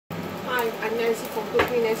Hi, I'm Nancy from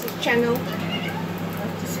Cooking Nancy's channel.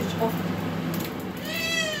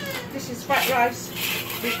 This is fried rice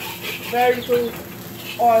with very little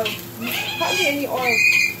oil, hardly any oil,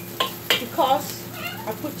 because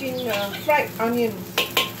I put in fried onions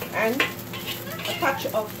and a touch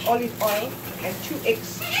of olive oil and 2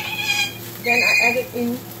 eggs. Then I added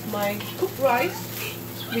in my cooked rice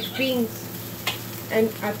with beans,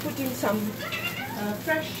 and I put in some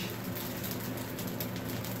fresh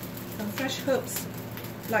herbs,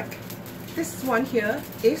 like this one here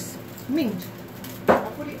is mint. I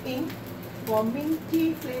put it in for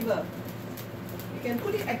minty flavor. You can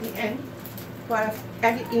put it at the end, but I've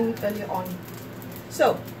added in earlier on.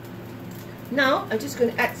 So now I'm just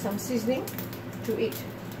going to add some seasoning to it,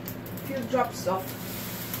 a few drops of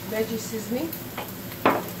Maggi seasoning,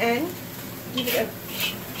 and give it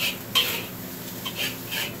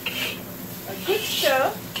a good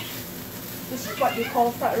stir. This is what we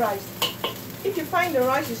call fried rice. If you find the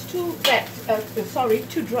rice is too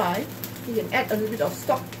too dry, you can add a little bit of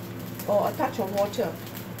stock or a touch of water.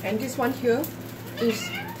 And this one here is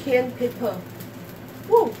cayenne pepper.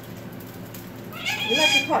 Woo! You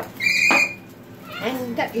like it hot?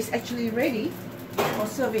 And that is actually ready for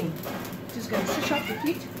serving. Just going to switch off the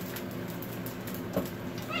heat.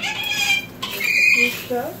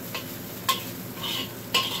 Stir.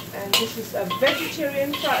 And this is a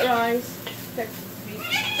vegetarian fried rice that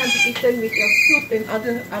can be eaten with your soup and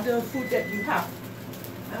other food that you have.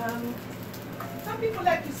 Some people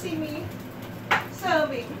like to see me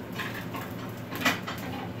serving,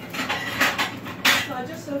 so I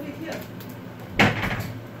just serve it here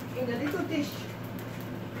in a little dish.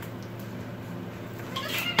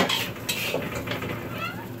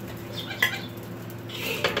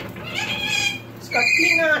 It's got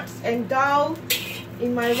peanuts and dal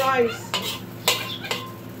in my rice.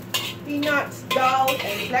 Peanuts, dal,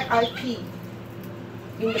 and black-eyed pea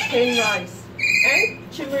in the plain rice,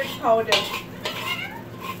 and turmeric powder.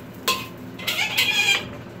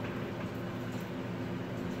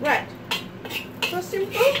 Right, so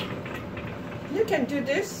simple. You can do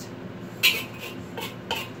this,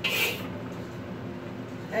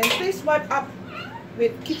 and please wipe up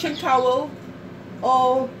with kitchen towel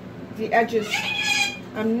all the edges.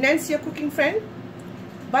 I'm Nancy, your cooking friend.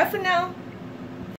 Bye for now.